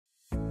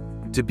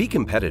To be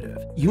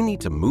competitive, you need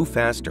to move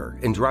faster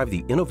and drive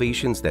the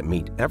innovations that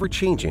meet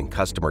ever-changing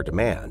customer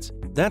demands.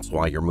 That's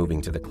why you're moving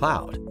to the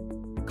cloud.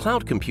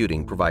 Cloud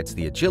computing provides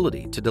the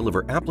agility to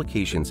deliver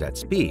applications at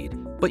speed,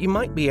 but you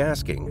might be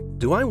asking,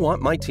 do I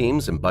want my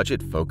teams and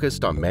budget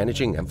focused on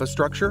managing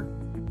infrastructure?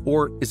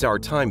 Or is our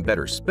time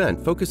better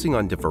spent focusing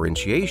on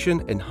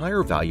differentiation and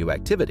higher value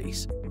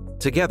activities?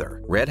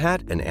 Together, Red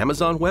Hat and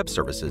Amazon Web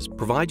Services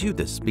provide you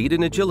the speed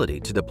and agility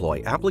to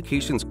deploy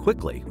applications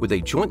quickly with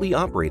a jointly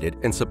operated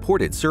and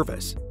supported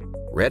service.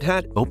 Red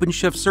Hat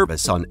OpenShift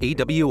Service on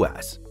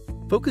AWS.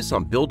 Focus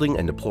on building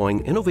and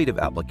deploying innovative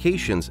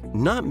applications,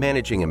 not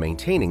managing and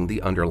maintaining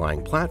the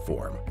underlying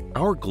platform.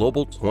 Our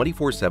global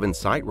 24/7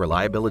 site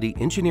reliability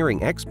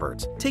engineering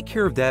experts take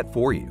care of that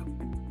for you.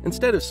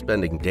 Instead of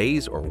spending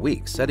days or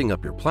weeks setting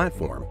up your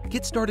platform,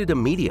 get started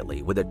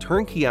immediately with a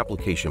turnkey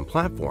application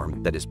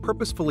platform that is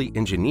purposefully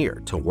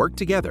engineered to work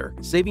together,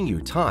 saving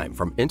you time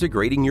from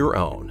integrating your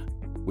own.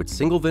 With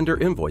single vendor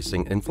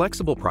invoicing and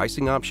flexible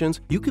pricing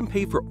options, you can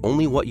pay for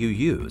only what you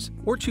use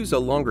or choose a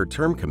longer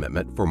term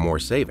commitment for more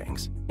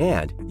savings.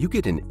 And you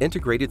get an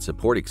integrated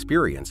support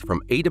experience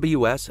from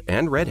AWS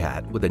and Red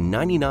Hat with a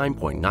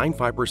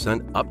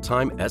 99.95%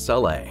 uptime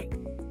SLA.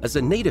 As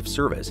a native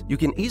service, you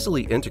can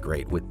easily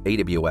integrate with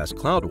AWS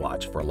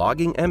CloudWatch for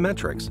logging and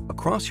metrics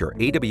across your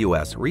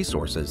AWS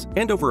resources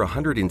and over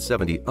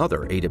 170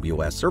 other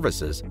AWS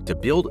services to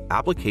build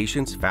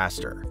applications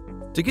faster.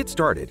 To get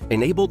started,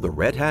 enable the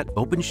Red Hat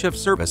OpenShift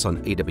Service on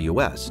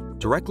AWS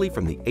directly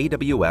from the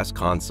AWS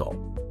console.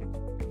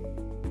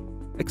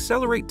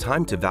 Accelerate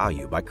time to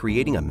value by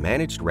creating a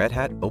managed Red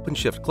Hat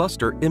OpenShift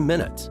cluster in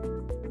minutes.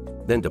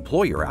 Then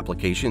deploy your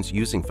applications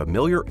using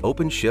familiar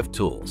OpenShift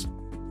tools.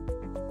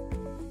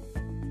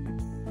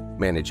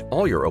 Manage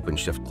all your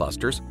OpenShift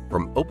clusters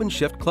from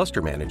OpenShift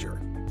Cluster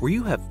Manager, where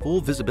you have full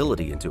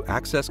visibility into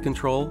access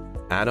control,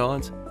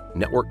 add-ons,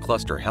 network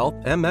cluster health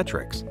and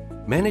metrics,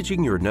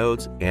 managing your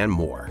nodes, and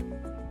more.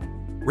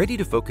 Ready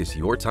to focus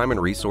your time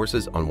and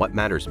resources on what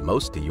matters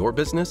most to your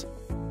business?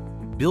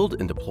 Build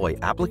and deploy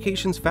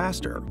applications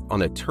faster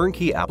on a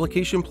turnkey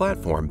application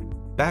platform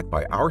backed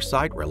by our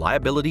site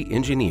reliability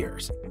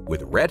engineers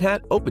with Red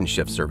Hat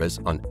OpenShift Service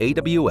on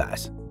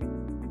AWS.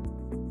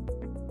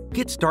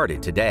 Get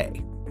started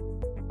today.